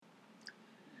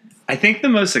I think the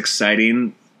most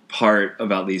exciting part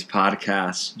about these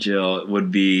podcasts, Jill,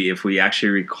 would be if we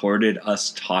actually recorded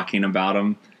us talking about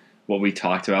them, what we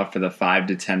talked about for the 5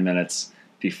 to 10 minutes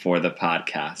before the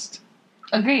podcast.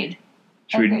 Agreed.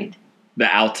 The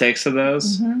outtakes of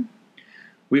those? Mm-hmm.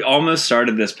 We almost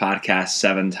started this podcast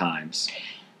 7 times.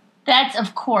 That's,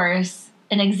 of course,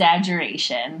 an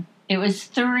exaggeration. It was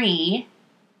 3-ish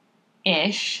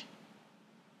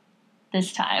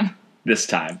this time.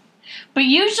 But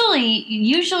usually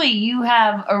you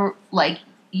have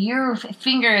your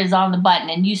finger is on the button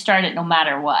and you start it no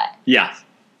matter what. Yeah.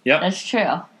 Yep. That's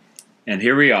true. And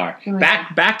here we are.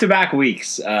 Back-to-back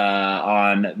weeks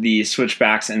on the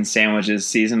Switchbacks and Sandwiches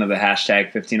season of the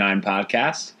Hashtag 59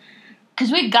 podcast. Because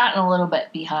we'd gotten a little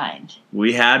bit behind.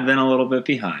 We had been a little bit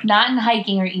behind. Not in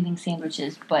hiking or eating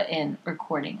sandwiches, but in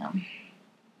recording them.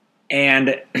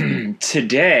 And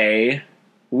today,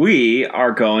 we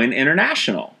are going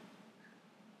international.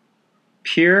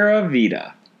 Pura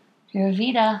Vida.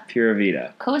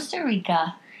 Costa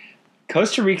Rica.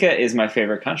 Costa Rica is my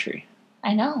favorite country.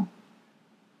 I know.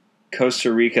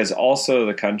 Costa Rica is also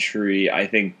the country I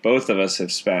think both of us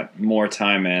have spent more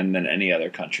time in than any other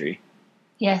country.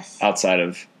 Yes. Outside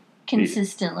of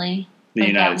consistently. The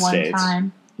United States. One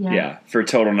time. Yeah, for a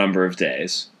total number of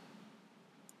days.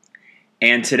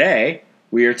 And today,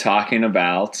 we are talking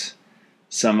about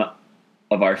some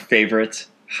of our favorite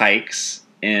hikes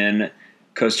in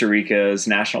Costa Rica's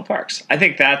national parks. I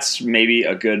think that's maybe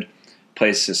a good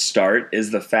place to start,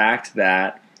 is the fact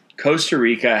that Costa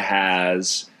Rica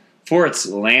has, for its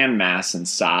landmass and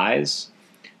size,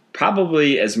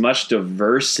 probably as much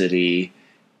diversity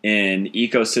in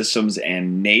ecosystems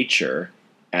and nature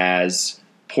as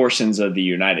portions of the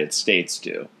United States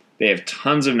do. They have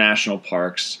tons of national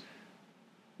parks,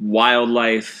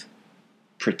 wildlife,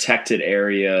 protected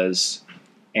areas,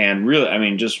 and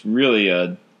really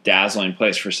a dazzling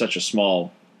place for such a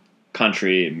small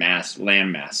country,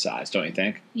 landmass size, don't you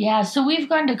think? Yeah, so we've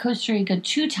gone to Costa Rica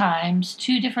 2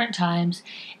 different times,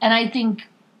 and I think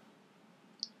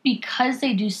because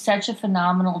they do such a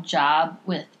phenomenal job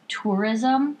with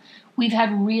tourism, we've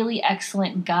had really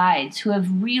excellent guides who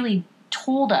have really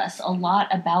told us a lot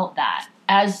about that.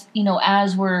 As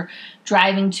we're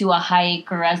driving to a hike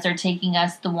or as they're taking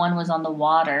us, the one was on the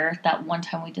water. That one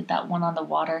time we did that one on the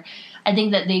water. I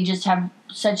think that they just have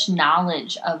such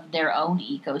knowledge of their own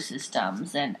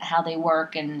ecosystems and how they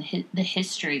work and the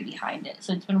history behind it.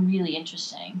 So it's been really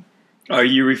interesting. Are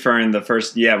you referring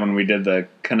when we did the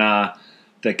Cano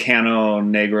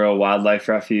Negro Wildlife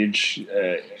Refuge,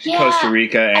 Costa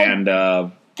Rica and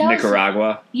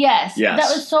Nicaragua? Yes. That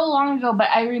was so long ago, but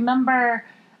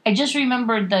I just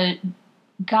remembered the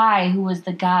guy who was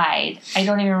the guide. I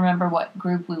don't even remember what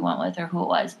group we went with or who it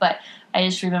was, but I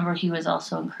just remember he was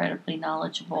also incredibly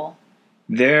knowledgeable.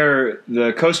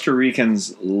 The Costa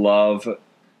Ricans love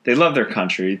their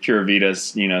country. Pura Vida,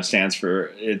 stands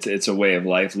for it's a way of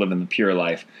life, living the pure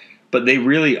life. But they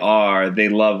really are. They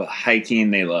love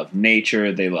hiking. They love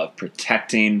nature. They love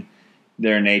protecting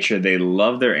their nature. They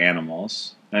love their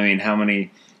animals. I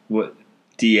mean,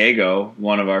 Diego,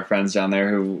 one of our friends down there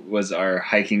who was our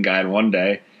hiking guide one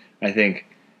day, I think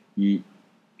he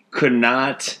could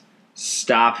not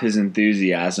stop his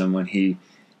enthusiasm when he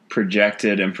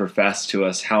projected and professed to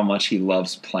us how much he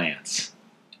loves plants.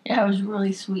 Yeah, it was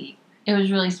really sweet.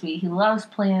 He loves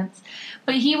plants,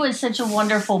 but he was such a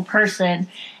wonderful person.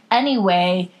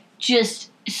 Anyway,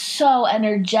 just so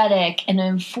energetic and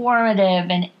informative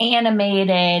and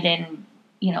animated and,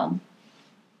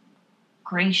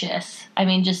 gracious. I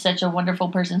mean, just such a wonderful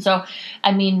person. So,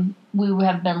 I mean, we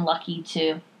have been lucky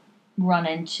to run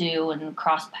into and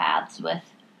cross paths with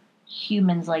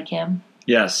humans like him.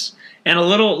 Yes. And a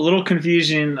little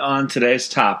confusion on today's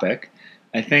topic.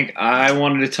 I think I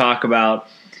wanted to talk about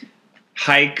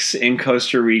hikes in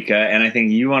Costa Rica, and I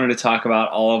think you wanted to talk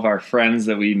about all of our friends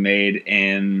that we made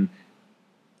in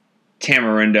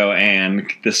Tamarindo and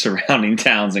the surrounding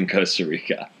towns in Costa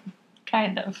Rica.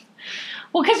 Kind of.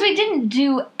 Well, because we didn't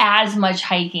do as much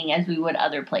hiking as we would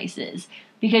other places.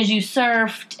 Because you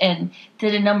surfed and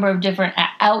did a number of different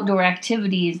outdoor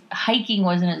activities, hiking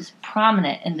wasn't as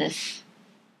prominent in this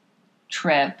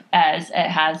trip as it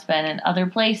has been in other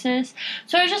places.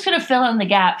 So I was just going to fill in the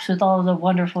gaps with all of the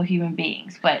wonderful human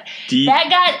beings. But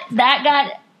that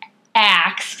got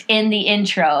axed in the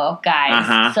intro,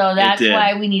 guys. So that's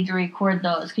why we need to record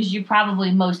those, because you're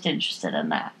probably most interested in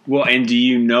that. Well, and do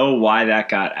you know why that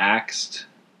got axed?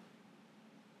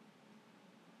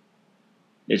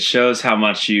 It shows how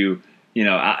much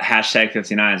Hashtag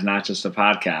 59 is not just a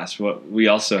podcast. We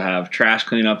also have trash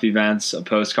cleanup events, a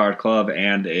postcard club,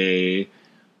 and a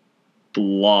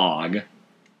blog.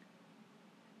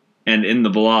 And in the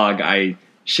blog, I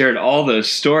shared all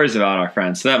those stories about our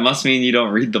friends. So that must mean you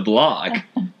don't read the blog.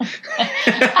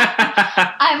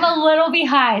 I'm a little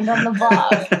behind on the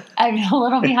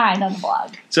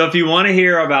blog. So if you want to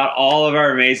hear about all of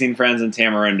our amazing friends in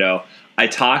Tamarindo, I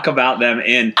talk about them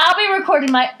in... I'll be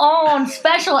recording my own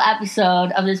special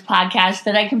episode of this podcast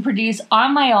that I can produce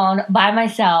on my own by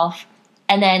myself,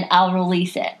 and then I'll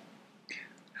release it.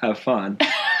 Have fun.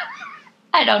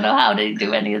 I don't know how to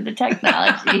do any of the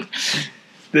technology.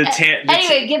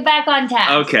 Anyway, get back on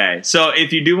task. Okay, so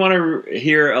if you do want to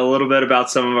hear a little bit about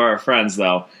some of our friends,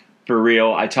 though, for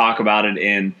real, I talk about it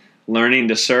in Learning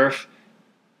to Surf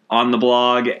on the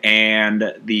blog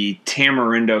and the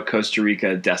Tamarindo, Costa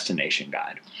Rica destination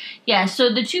guide. Yeah,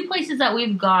 so the two places that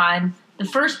we've gone, the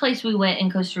first place we went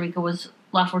in Costa Rica was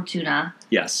La Fortuna.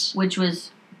 Yes. Which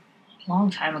was a long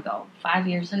time ago, 5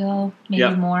 years ago,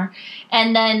 maybe more.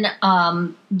 And then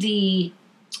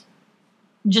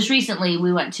just recently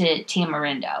we went to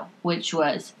Tamarindo, which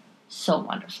was so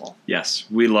wonderful. Yes,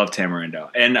 we love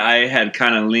Tamarindo. And I had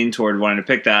kind of leaned toward wanting to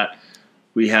pick that.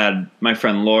 We had, my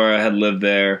friend Laura had lived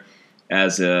there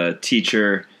as a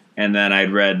teacher, and then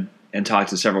I'd read and talked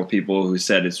to several people who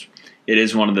said it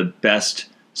is one of the best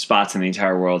spots in the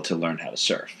entire world to learn how to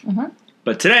surf. Mm-hmm.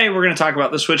 But today we're going to talk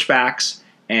about the switchbacks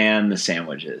and the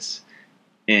sandwiches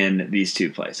in these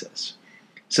two places.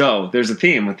 So there's a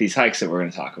theme with these hikes that we're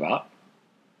going to talk about.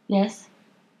 Yes.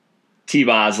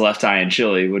 T-Boz, Left Eye, and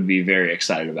Chili would be very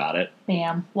excited about it.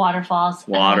 Bam. Waterfalls. That's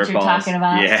what you're talking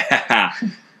about. Yeah.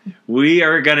 We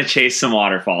are going to chase some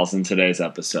waterfalls in today's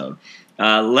episode.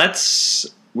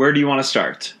 Where do you want to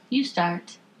start? You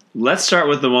start. Let's start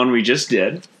with the one we just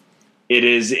did. It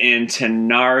is in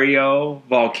Tenorio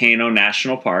Volcano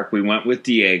National Park. We went with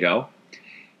Diego.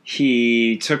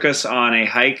 He took us on a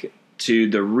hike to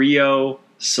the Rio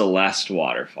Celeste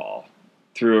waterfall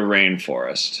through a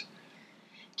rainforest.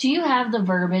 Do you have the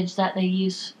verbiage that they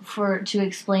use to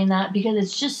explain that?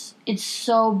 Because it's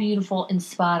so beautiful and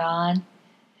spot on.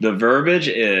 The verbiage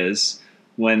is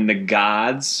when the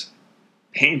gods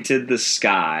painted the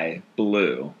sky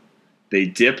blue, they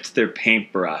dipped their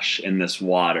paintbrush in this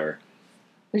water.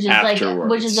 Which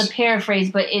is a paraphrase,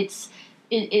 but it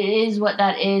is what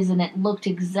that is, and it looked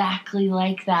exactly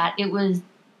like that. It was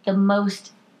the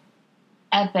most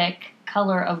epic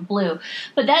color of blue.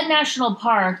 But that national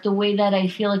park, the way that I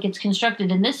feel like it's constructed,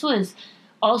 and this was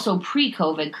also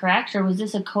pre-COVID, correct? Or was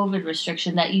this a COVID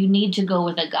restriction that you need to go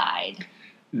with a guide?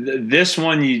 This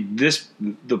one,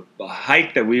 the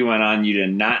hike that we went on, you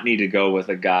did not need to go with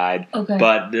a guide. Okay.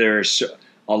 But there's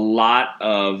a lot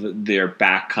of their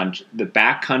the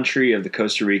backcountry of the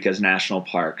Costa Rica's national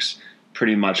parks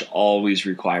pretty much always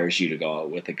requires you to go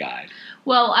out with a guide.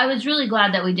 Well, I was really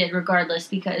glad that we did regardless,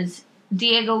 because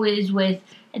Diego is with,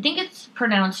 I think it's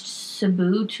pronounced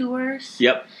Cebu Tours.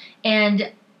 Yep.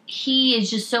 And he is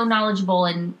just so knowledgeable,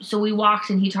 and so we walked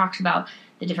and he talked about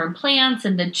the different plants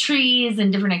and the trees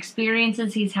and different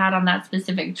experiences he's had on that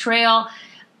specific trail.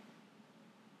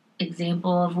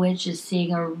 Example of which is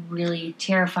seeing a really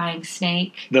terrifying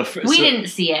snake. We didn't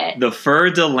see it. The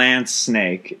fer-de-lance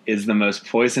snake is the most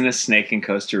poisonous snake in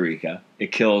Costa Rica.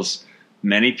 It kills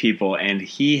many people, and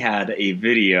he had a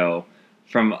video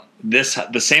from the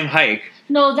same hike.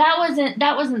 No, that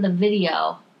wasn't the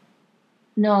video.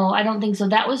 No, I don't think so.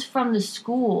 That was from the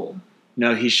school.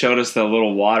 No, he showed us the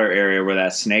little water area where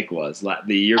that snake was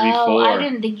the year before. Oh, I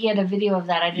didn't think he had a video of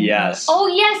that. I didn't know. Oh,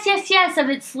 yes, of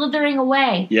it slithering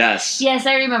away. Yes. Yes,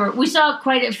 I remember. We saw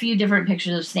quite a few different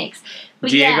pictures of snakes. But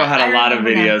Diego had a lot of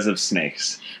videos of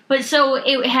snakes. But so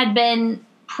it had been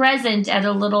present at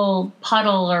a little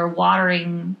puddle or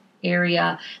watering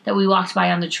area that we walked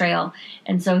by on the trail.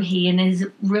 And so he, in his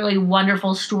really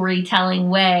wonderful storytelling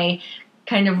way,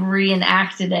 kind of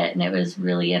reenacted it, and it was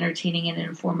really entertaining and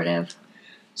informative.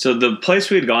 So the place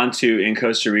we had gone to in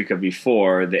Costa Rica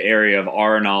before, the area of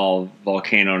Arenal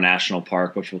Volcano National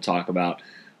Park, which we'll talk about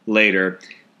later,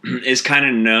 is kind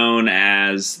of known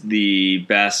as the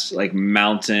best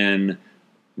mountain,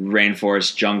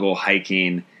 rainforest, jungle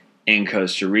hiking in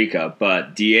Costa Rica.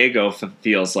 But Diego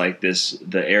feels like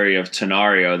the area of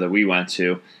Tenorio that we went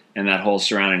to and that whole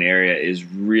surrounding area is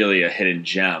really a hidden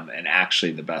gem and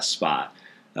actually the best spot.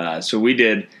 So we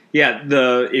did,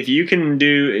 if you can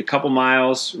do a couple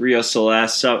miles, Rio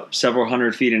Celeste, several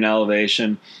hundred feet in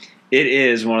elevation, it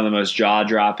is one of the most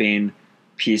jaw-dropping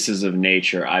pieces of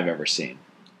nature I've ever seen.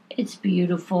 It's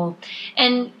beautiful.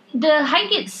 And the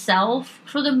hike itself,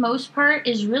 for the most part,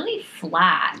 is really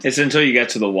flat. It's until you get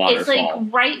to the waterfall. It's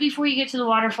like right before you get to the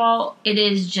waterfall, it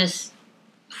is just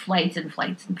flights and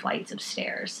flights and flights of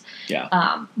stairs.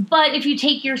 Yeah. But if you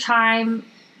take your time,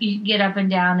 you can get up and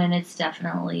down, and it's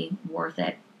definitely worth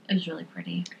it. It was really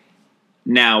pretty.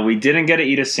 Now, we didn't get to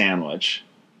eat a sandwich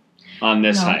on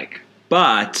this hike,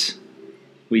 but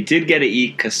we did get to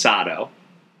eat casado,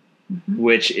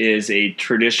 which is a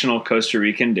traditional Costa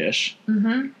Rican dish.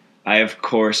 Mm-hmm. I, of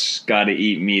course, got to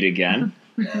eat meat again.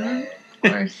 Of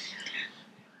course.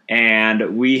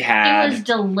 And we had... It was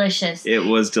delicious. It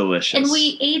was delicious. And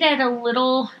we ate at a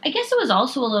little... I guess it was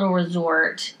also a little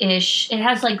resort-ish. It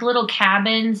has, like, little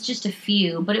cabins, just a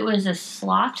few. But it was a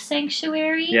sloth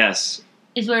sanctuary. Yes.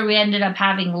 Is where we ended up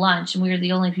having lunch. And we were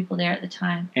the only people there at the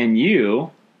time. And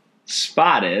you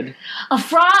spotted... a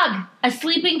frog! A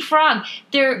sleeping frog.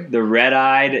 The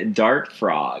red-eyed dart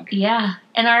frog. Yeah.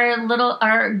 And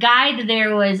our guide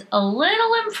there was a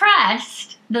little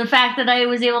impressed... the fact that I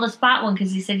was able to spot one,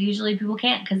 because he said usually people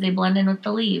can't because they blend in with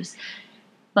the leaves.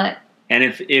 But and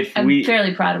if I'm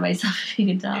fairly proud of myself, if you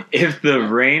can tell. If the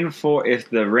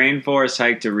rainforest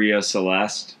hike to Rio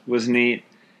Celeste was neat,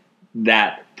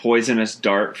 that poisonous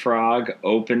dart frog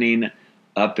opening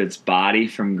up its body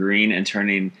from green and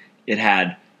turning, it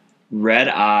had red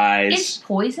eyes. It's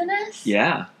poisonous?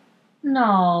 Yeah.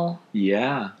 No.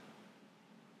 Yeah.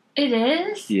 It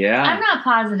is? Yeah. I'm not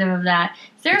positive of that.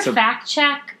 Is there a fact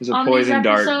check on these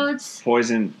episodes?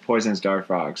 Poisonous dart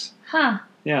frogs. Huh.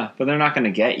 Yeah, but they're not going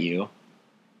to get you.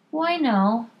 Well, I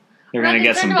know. They're going to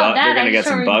get some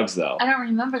bugs, though. I don't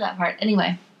remember that part.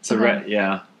 Anyway. So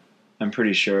yeah. I'm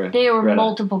pretty sure. They were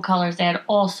multiple colors. They had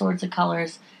all sorts of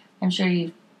colors. I'm sure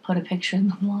you put a picture in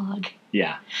the blog.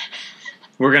 Yeah.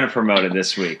 We're going to promote it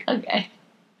this week. Okay.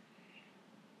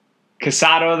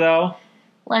 Casado, though.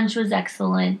 Lunch was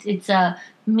excellent. It's a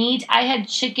meat. I had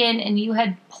chicken and you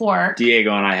had pork.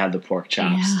 Diego and I had the pork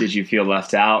chops. Yeah. Did you feel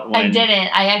left out? I didn't.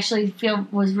 I actually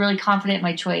was really confident in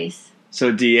my choice.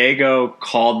 So Diego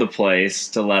called the place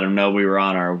to let him know we were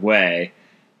on our way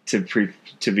to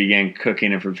begin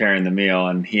cooking and preparing the meal,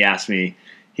 and he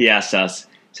asked us,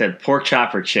 said pork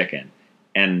chop or chicken,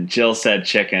 and Jill said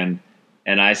chicken.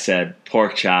 And I said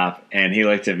pork chop, and he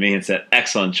looked at me and said,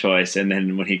 excellent choice. And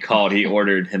then when he called, he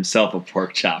ordered himself a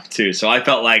pork chop, too. So I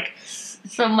felt like...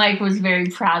 So Mike was very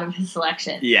proud of his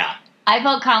selection. Yeah. I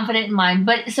felt confident in mine.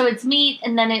 But so it's meat,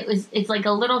 and then it's like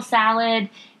a little salad,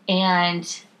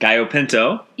 and... Gallo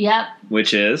pinto. Yep.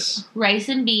 Which is... rice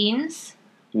and beans.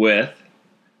 With...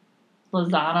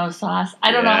 Lozano sauce.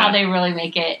 I don't know how they really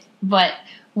make it, but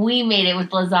we made it with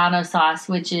Lozano sauce,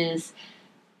 which is...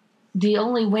 the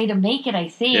only way to make it, I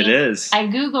think. It is. I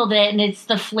Googled it, and it's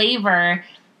the flavor.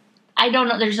 I don't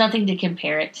know. There's nothing to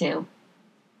compare it to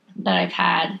that I've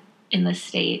had in the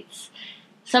States.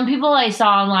 Some people I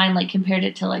saw online compared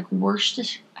it to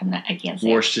Worcestershire. I can't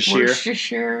say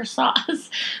Worcestershire sauce,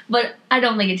 but I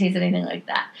don't think it tastes anything like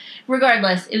that.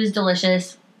 Regardless, it was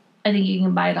delicious. I think you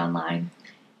can buy it online.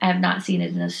 I have not seen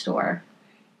it in a store.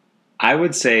 I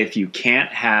would say if you can't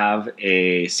have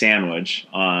a sandwich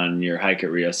on your hike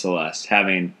at Rio Celeste,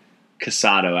 having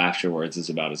casado afterwards is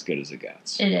about as good as it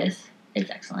gets. It is. It's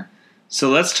excellent. So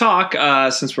let's talk,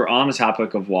 since we're on the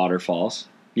topic of waterfalls.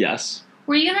 Yes.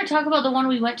 Were you going to talk about the one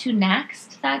we went to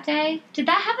next that day? Did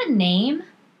that have a name?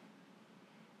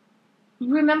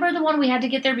 Remember the one we had to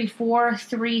get there before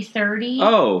 3:30?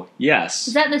 Oh, yes.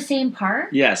 Is that the same park?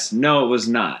 Yes. No, it was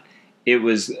not. It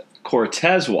was...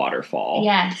 Cortez Waterfall,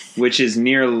 yes, which is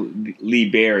near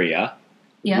Liberia,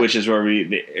 which is where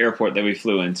the airport that we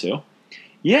flew into.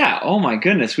 Yeah, oh my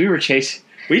goodness, we chase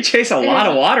a lot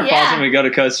of waterfalls when we go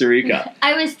to Costa Rica.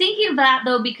 I was thinking of that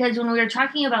though because when we were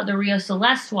talking about the Rio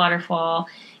Celeste waterfall,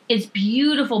 it's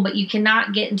beautiful, but you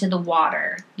cannot get into the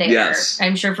water there. Yes,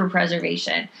 I'm sure for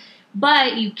preservation.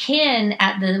 But you can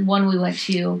at the one we went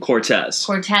to, Cortez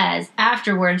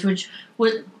afterwards, which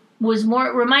was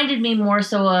more, reminded me more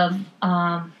so of,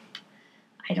 I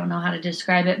don't know how to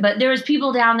describe it, but there was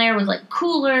people down there with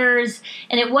coolers,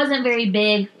 and it wasn't very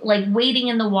big, waiting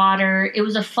in the water. It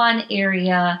was a fun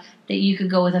area that you could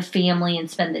go with a family and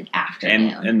spend the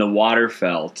afternoon. And the water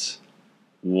felt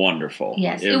wonderful.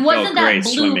 Yes, it wasn't that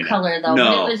blue color though,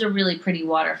 but it was a really pretty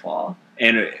waterfall.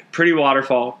 And a pretty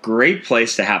waterfall, great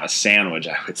place to have a sandwich,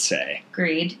 I would say.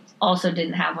 Agreed. Also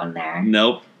didn't have one there.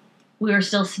 Nope. We were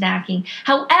still snacking.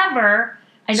 However,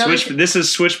 I know this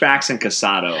is switchbacks and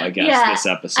casado, I guess,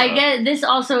 this episode. I get this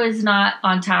also is not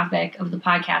on topic of the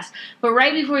podcast. But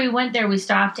right before we went there, we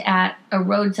stopped at a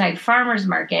roadside farmer's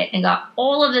market and got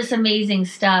all of this amazing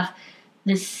stuff.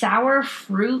 This sour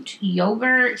fruit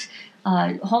yogurt,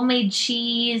 homemade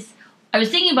cheese. I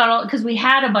was thinking about all because we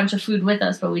had a bunch of food with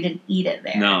us, but we didn't eat it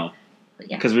there. No.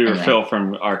 Because we were filled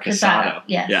from our casado.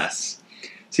 Yes.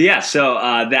 So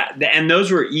and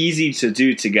those were easy to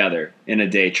do together in a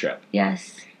day trip.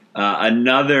 Yes.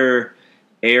 Another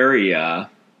area,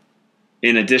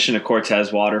 in addition to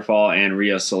Cortez Waterfall and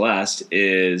Rio Celeste,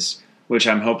 is, which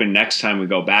I'm hoping next time we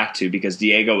go back to, because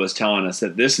Diego was telling us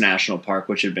that this national park,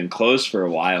 which had been closed for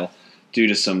a while due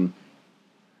to some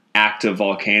active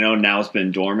volcano, now has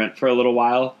been dormant for a little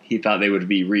while. He thought they would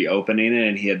be reopening it,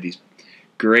 and he had these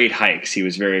great hikes he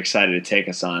was very excited to take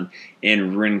us on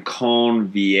in Rincon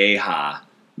Vieja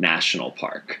National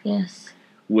Park. Yes.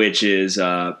 Which is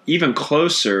even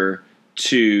closer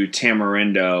to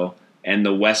Tamarindo and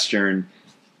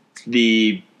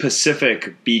the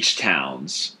Pacific beach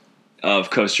towns of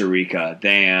Costa Rica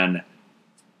than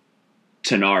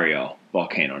Tenario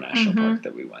Volcano National Park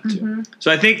that we went to.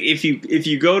 So I think if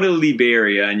you go to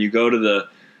Liberia and you go to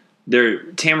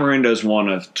Tamarindo is one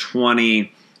of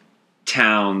 20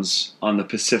 towns on the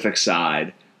Pacific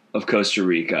side of Costa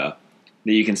Rica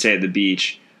that you can stay at the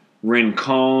beach.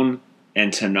 Rincon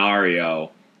and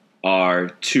Tenario are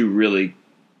two really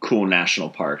cool national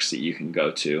parks that you can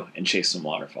go to and chase some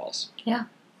waterfalls. Yeah.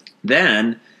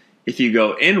 Then, if you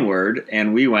go inward,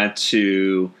 and we went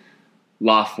to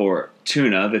La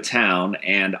Fortuna, the town,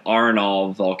 and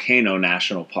Arenal Volcano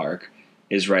National Park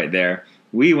is right there.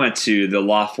 We went to the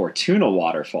La Fortuna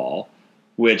waterfall,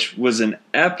 which was an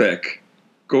epic,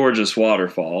 gorgeous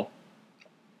waterfall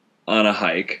on a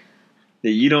hike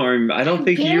that you don't remember. I don't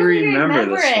think you remember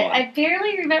this one. I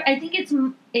barely remember. I think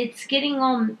it's getting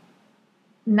all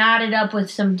knotted up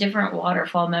with some different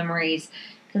waterfall memories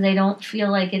because I don't feel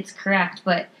like it's correct.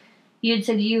 But you had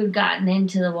said you had gotten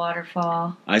into the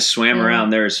waterfall. I swam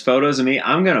around. There's photos of me.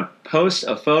 I'm going to post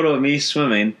a photo of me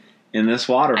swimming in this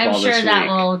waterfall this week. I'm sure that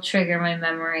will trigger my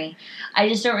memory. I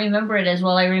just don't remember it as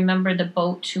well. I remember the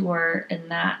boat tour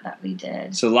and that we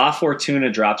did. So La Fortuna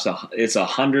it's a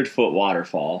 100-foot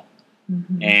waterfall.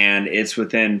 And it's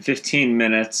within 15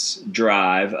 minutes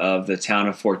drive of the town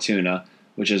of Fortuna,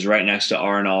 which is right next to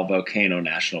Arenal Volcano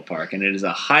National Park. And it is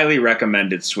a highly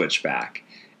recommended switchback.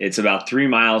 It's about 3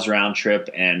 miles round trip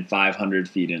and 500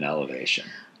 feet in elevation.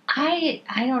 I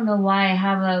don't know why I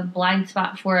have a blind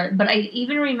spot for it, but I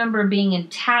even remember being in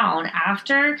town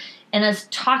after and us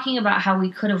talking about how we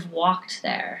could have walked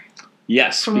there.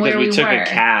 Yes, because we took a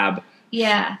cab.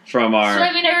 Yeah. From our. So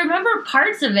I remember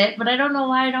parts of it, but I don't know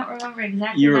why I don't remember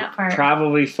exactly that part. You were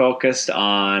probably focused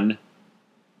on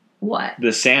what?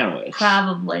 The sandwich.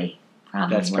 Probably.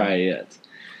 That's probably it.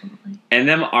 Probably. And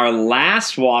then our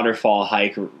last waterfall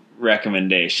hike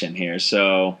recommendation here.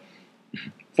 So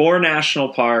 4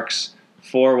 national parks,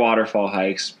 4 waterfall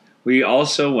hikes. We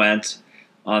also went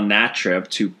on that trip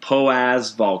to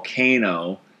Poás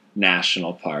Volcano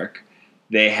National Park.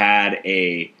 They had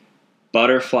a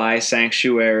butterfly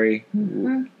sanctuary,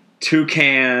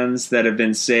 toucans that have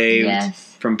been saved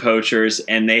from poachers,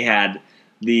 and they had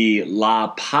the La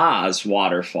Paz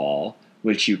waterfall,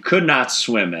 which you could not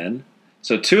swim in.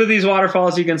 So 2 of these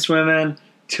waterfalls you can swim in,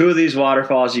 2 of these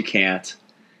waterfalls you can't.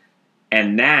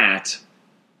 And that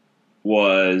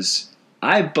was,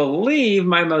 I believe,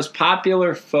 my most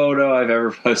popular photo I've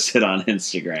ever posted on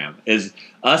Instagram is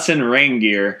us in rain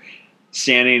gear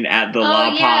standing at the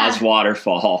La Paz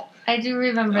waterfall. I do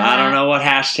remember that. I don't know what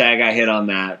hashtag I hit on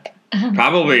that.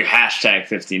 Probably hashtag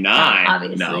 59.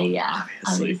 Obviously.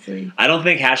 I don't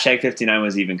think hashtag 59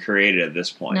 was even created at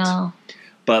this point. No.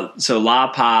 But so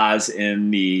La Paz in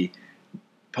the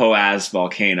Poás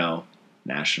Volcano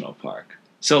National Park.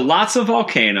 So lots of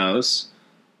volcanoes,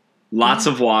 lots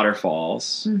of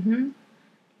waterfalls.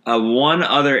 One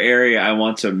other area I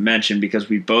want to mention, because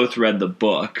we both read the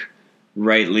book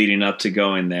right leading up to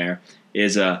going there,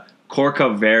 is a Corca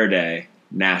Verde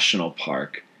National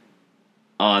Park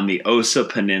on the Osa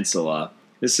Peninsula.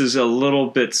 This is a little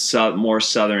bit more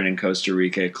southern in Costa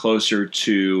Rica, closer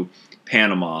to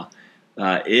Panama.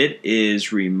 It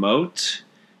is remote.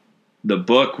 The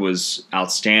book was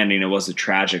outstanding. It was a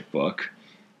tragic book.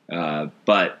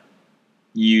 But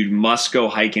you must go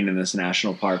hiking in this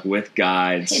national park with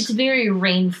guides. It's very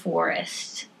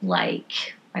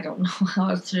rainforest-like. I don't know how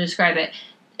else to describe it.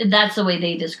 That's the way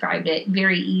they described it.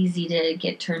 Very easy to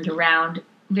get turned around.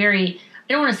 Very,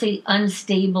 I don't want to say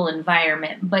unstable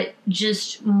environment, but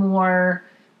just more,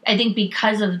 I think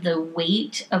because of the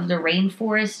weight of the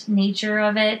rainforest nature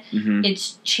of it,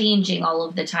 it's changing all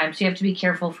of the time. So you have to be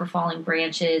careful for falling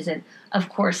branches and, of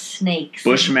course, snakes.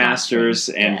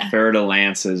 Bushmasters and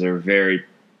fer-de-lances are very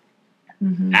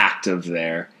active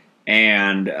there.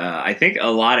 And I think a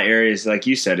lot of areas, like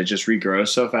you said, it just regrows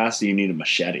so fast that you need a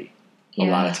machete a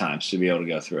lot of times to be able to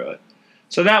go through it.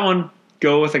 So that one,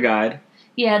 go with a guide.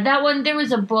 Yeah, that one, there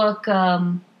was a book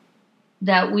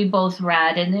that we both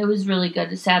read, and it was really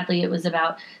good. Sadly, it was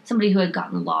about somebody who had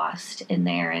gotten lost in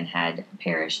there and had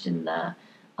perished in the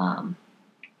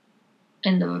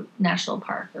in the national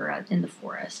park or in the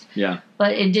forest. Yeah.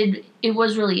 But it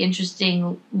was really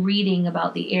interesting reading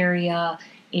about the area,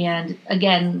 and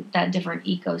again, that different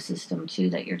ecosystem too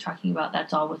that you're talking about.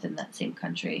 That's all within that same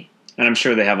country. And I'm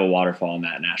sure they have a waterfall in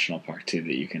that national park too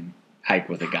that you can hike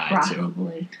with a guide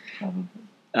Probably.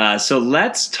 So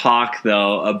let's talk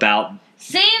though about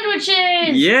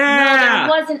sandwiches. Yeah. No,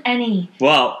 there wasn't any.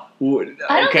 Well,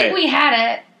 I don't think we had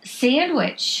a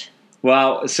sandwich.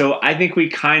 Well, so I think we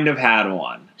kind of had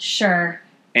one. Sure.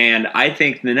 And I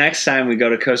think the next time we go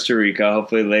to Costa Rica,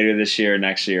 hopefully later this year or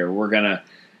next year,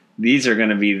 these are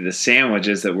gonna be the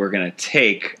sandwiches that we're gonna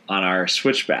take on our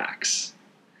switchbacks.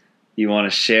 You want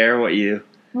to share what we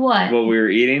were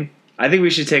eating? I think we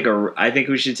should take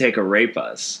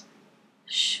arepas.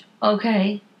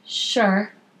 Okay,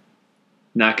 sure.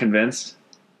 Not convinced?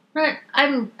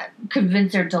 I'm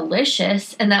convinced they're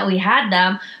delicious and that we had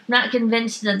them. I'm not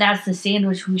convinced that that's the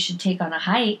sandwich we should take on a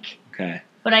hike. Okay.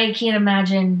 But I can't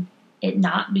imagine it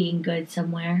not being good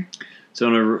somewhere. So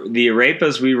the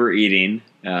arepas we were eating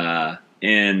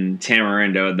in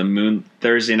Tamarindo at the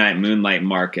Thursday night Moonlight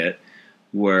Market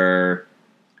were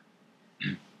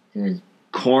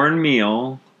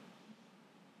cornmeal.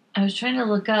 I was trying to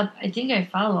look up. I think I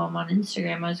follow them on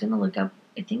Instagram. I was going to look up.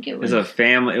 I think it was a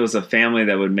family. It was a family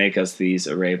that would make us these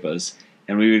arepas,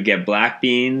 and we would get black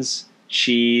beans,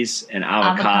 cheese, and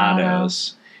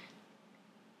avocados.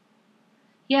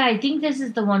 Yeah, I think this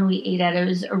is the one we ate at. It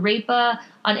was arepa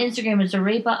on Instagram. It's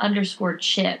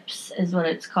arepa_chips is what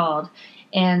it's called,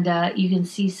 and you can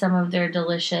see some of their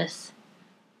delicious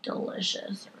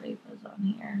arepas on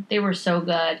here. They were so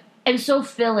good and so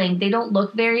filling. They don't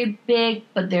look very big,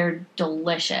 but they're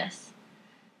delicious.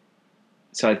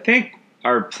 So I think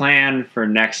our plan for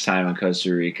next time in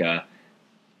Costa Rica,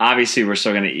 obviously we're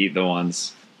still going to eat the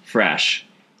ones fresh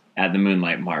at the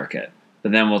Moonlight Market,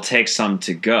 but then we'll take some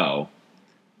to go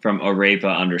from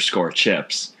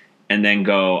arepa_chips and then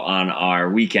go on our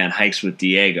weekend hikes with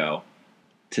Diego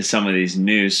to some of these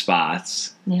new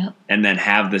spots. Yep. And then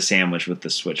have the sandwich with the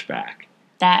switchback.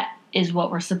 That is what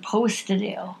we're supposed to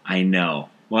do. I know.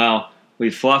 Well, we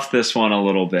fluffed this one a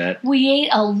little bit. We ate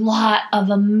a lot of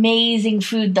amazing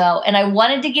food, though, and I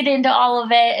wanted to get into all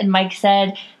of it, and Mike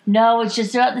said, no, it's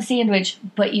just about the sandwich.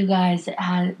 But you guys,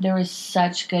 there was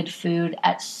such good food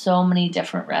at so many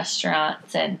different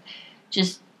restaurants, and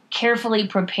just carefully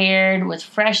prepared with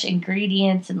fresh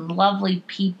ingredients and lovely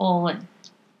people, and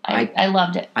I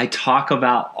loved it. I talk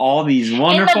about all these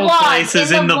wonderful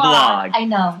places in the blog. I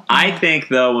know. I think,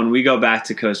 though, when we go back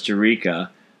to Costa Rica,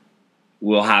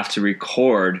 we'll have to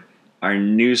record our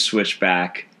new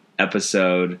switchback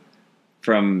episode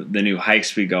from the new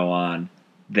hikes we go on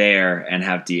there and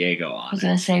have Diego on. I was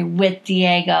going to say, with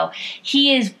Diego.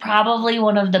 He is probably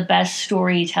one of the best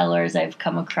storytellers I've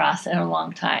come across in a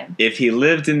long time. If he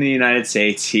lived in the United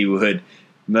States, he would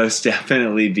most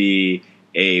definitely be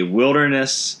a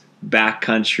wilderness,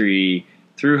 backcountry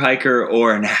thru hiker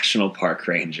or a national park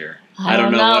ranger. I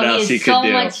don't know what else he could do.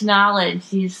 He has so much knowledge.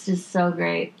 He's just so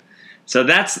great. So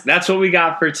that's what we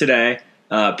got for today.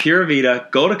 Pura Vida,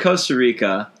 go to Costa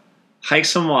Rica, hike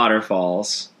some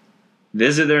waterfalls,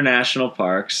 visit their national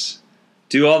parks,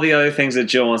 do all the other things that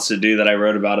Jill wants to do that I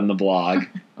wrote about in the blog.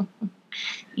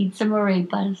 Eat some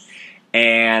arepas.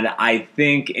 And I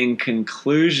think in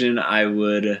conclusion, I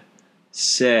would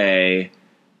say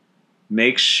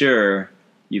make sure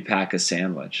you pack a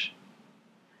sandwich.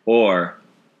 Or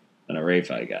an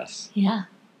arepa, I guess. Yeah.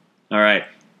 All right.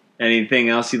 Anything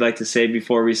else you'd like to say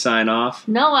before we sign off?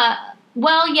 No,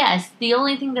 well, yes. The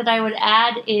only thing that I would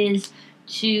add is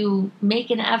to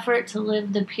make an effort to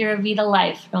live the Pura Vida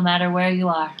life, no matter where you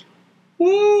are.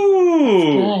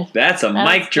 Woo! That's a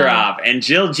mic drop. And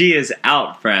Jill G is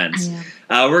out, friends.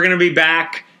 We're going to be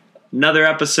back. Another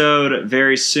episode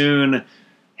very soon.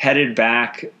 Headed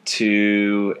back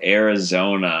to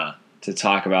Arizona to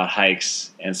talk about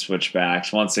hikes and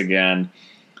switchbacks. Once again,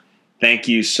 thank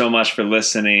you so much for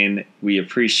listening. We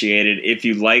appreciate it. If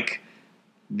you like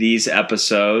these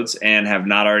episodes and have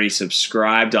not already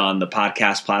subscribed on the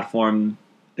podcast platform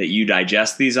that you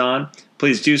digest these on,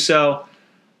 please do so.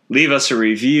 Leave us a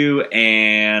review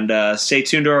and stay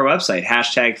tuned to our website,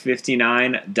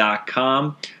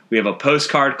 hashtag59.com. We have a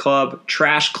postcard club,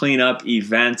 trash cleanup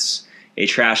events, a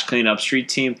trash cleanup street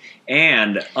team,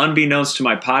 and unbeknownst to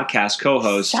my podcast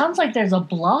co-host... Sounds like there's a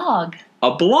blog.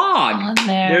 A blog! On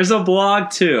there. There's a blog,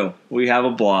 too. We have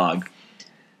a blog.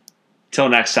 Till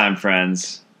next time,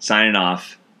 friends. Signing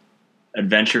off.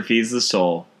 Adventure feeds the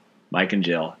soul. Mike and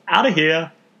Jill. Out of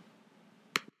here.